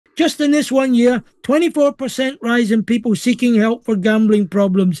just in this 1 year, 24% rise in people seeking help for gambling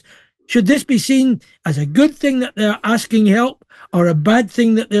problems. Should this be seen as a good thing that they're asking help, or a bad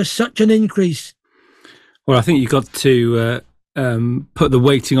thing that there's such an increase? Well, I think you've got to put the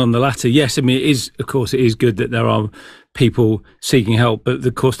weighting on the latter. Yes, I mean, it is good that there are people seeking help, but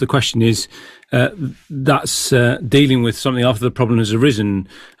of course the question is that's dealing with something after the problem has arisen,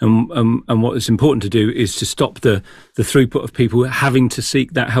 and what is important to do is to stop the throughput of people having to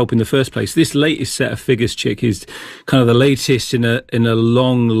seek that help in the first place. This latest set of figures, Chick, is kind of the latest in a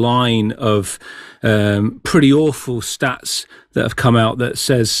long line of pretty awful stats that have come out that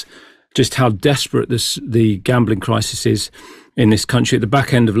says just how desperate the gambling crisis is in this country. At the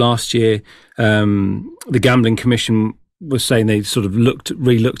back end of last year, the Gambling Commission was saying they sort of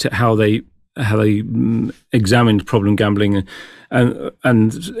re-looked at how they examined problem gambling,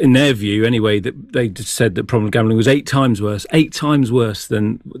 and in their view, anyway, that they said that problem gambling was 8 times worse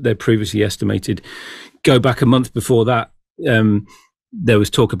than they previously estimated. Go back a month before that, there was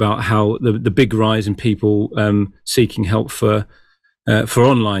talk about how the big rise in people seeking help for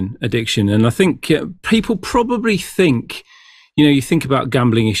online addiction, and I think people probably think. You think about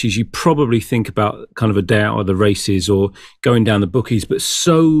gambling issues, you probably think about kind of a day out of the races or going down the bookies, but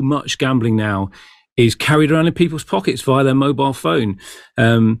so much gambling now is carried around in people's pockets via their mobile phone.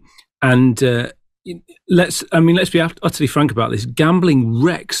 Let's be utterly frank about this. Gambling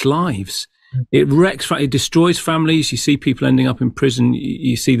wrecks lives. It destroys families. You see people ending up in prison.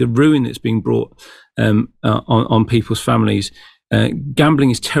 You see the ruin that's being brought on people's families.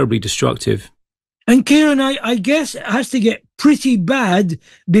 Gambling is terribly destructive. And Ciarán, I guess it has to get pretty bad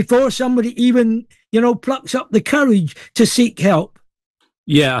before somebody even, plucks up the courage to seek help.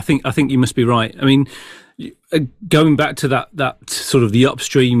 Yeah, I think you must be right. I mean, going back to that sort of the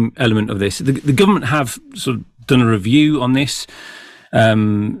upstream element of this, the government have sort of done a review on this.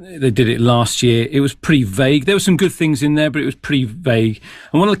 They did it last year. It was pretty vague. There were some good things in there, but it was pretty vague.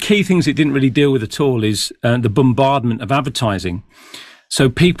 And one of the key things it didn't really deal with at all is the bombardment of advertising. So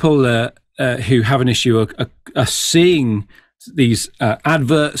people who have an issue are seeing these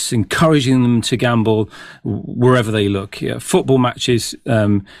adverts encouraging them to gamble wherever they look. Football matches,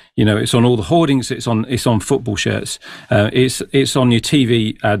 it's on all the hoardings. It's on football shirts. It's on your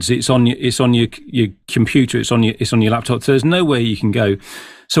TV ads. It's on your computer. It's on your laptop. So there's nowhere you can go.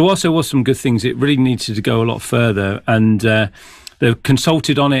 So whilst there was some good things, it really needed to go a lot further. And they've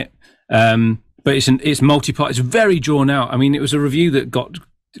consulted on it, but it's multi-part. It's very drawn out. I mean, it was a review that got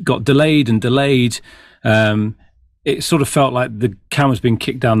delayed and delayed. It sort of felt like the can was being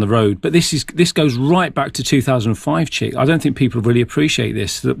kicked down the road. But this goes right back to 2005, Chick. I don't think people really appreciate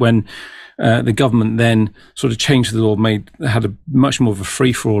this, that when the government then sort of changed the law, had a much more of a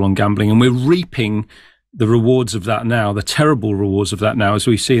free-for-all on gambling, and we're reaping the rewards of that now, the terrible rewards of that now, as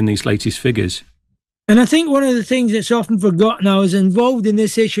we see in these latest figures. And I think one of the things that's often forgotten, I was involved in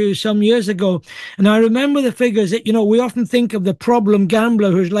this issue some years ago, and I remember the figures that, we often think of the problem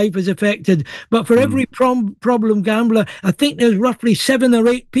gambler whose life is affected, but for every problem gambler, I think there's roughly 7 or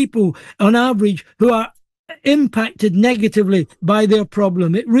 8 people on average who are impacted negatively by their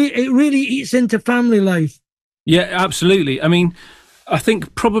problem. It really eats into family life. Yeah, absolutely. I mean, I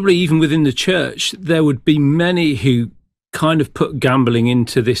think probably even within the church, there would be many who kind of put gambling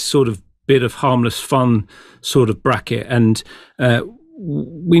into this sort of bit of harmless fun sort of bracket, and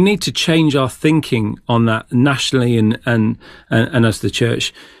we need to change our thinking on that nationally and as the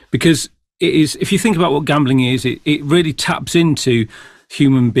church, because it is, if you think about what gambling is, it really taps into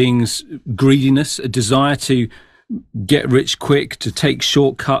human beings' greediness, a desire to get rich quick, to take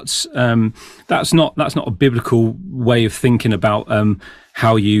shortcuts. That's not a biblical way of thinking about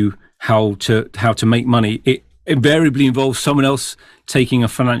how to make money. It invariably involves someone else taking a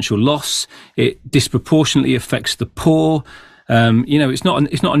financial loss. It disproportionately affects the poor. It's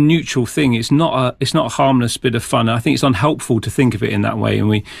not a neutral thing. It's not a harmless bit of fun. I think it's unhelpful to think of it in that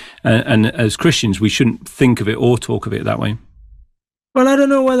way. And as Christians, we shouldn't think of it or talk of it that way. Well, I don't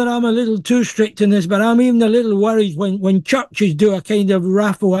know whether I'm a little too strict in this, but I'm even a little worried when churches do a kind of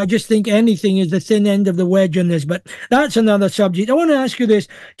raffle. I just think anything is the thin end of the wedge in this, but that's another subject. I want to ask you this.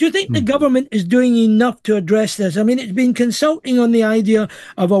 Do you think the government is doing enough to address this? I mean, it's been consulting on the idea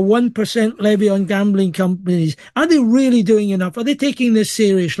of a 1% levy on gambling companies. Are they really doing enough? Are they taking this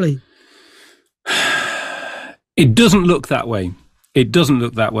seriously? It doesn't look that way. It doesn't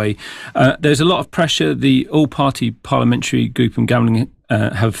look that way. There's a lot of pressure. The all-party parliamentary group on gambling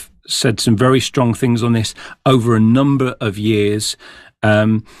have said some very strong things on this over a number of years.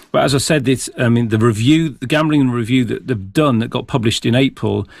 But as I said, the gambling review that they've done that got published in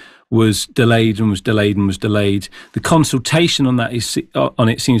April was delayed and was delayed and was delayed. The consultation on that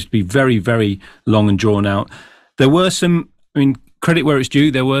seems to be very, very long and drawn out. There were some, credit where it's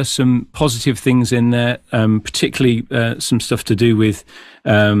due, there were some positive things in there, particularly some stuff to do with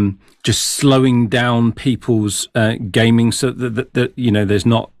just slowing down people's gaming, so that there's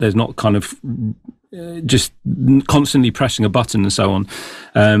not kind of just constantly pressing a button and so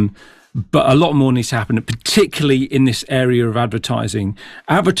on. But a lot more needs to happen, particularly in this area of advertising.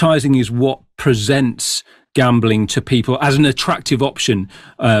 Advertising is what presents gambling to people as an attractive option.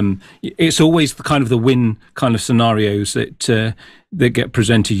 It's always the win kind of scenarios that get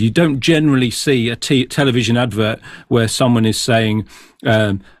presented. You don't generally see a television advert where someone is saying,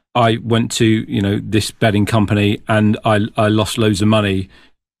 I went to this betting company and I lost loads of money.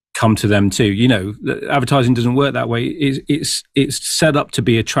 Come to them too. Advertising doesn't work that way. It's set up to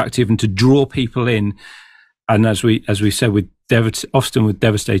be attractive and to draw people in, and as we said, often with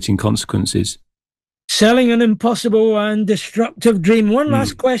devastating consequences. Selling an impossible and destructive dream. One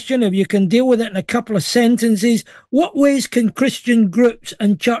last question, if you can deal with it in a couple of sentences. What ways can Christian groups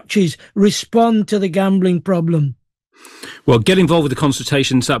and churches respond to the gambling problem? Well, get involved with the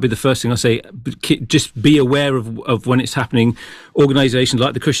consultations. That'd be the first thing I say. Just be aware of when it's happening. Organisations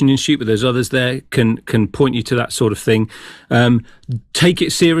like the Christian Institute, but there's others there, can point you to that sort of thing. Take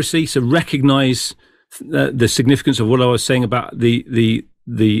it seriously. So recognise the significance of what I was saying about the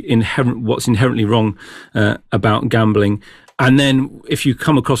what's inherently wrong about gambling. And then if you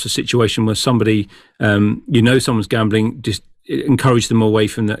come across a situation where somebody someone's gambling, just encourage them away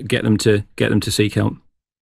from that. Get them to seek help.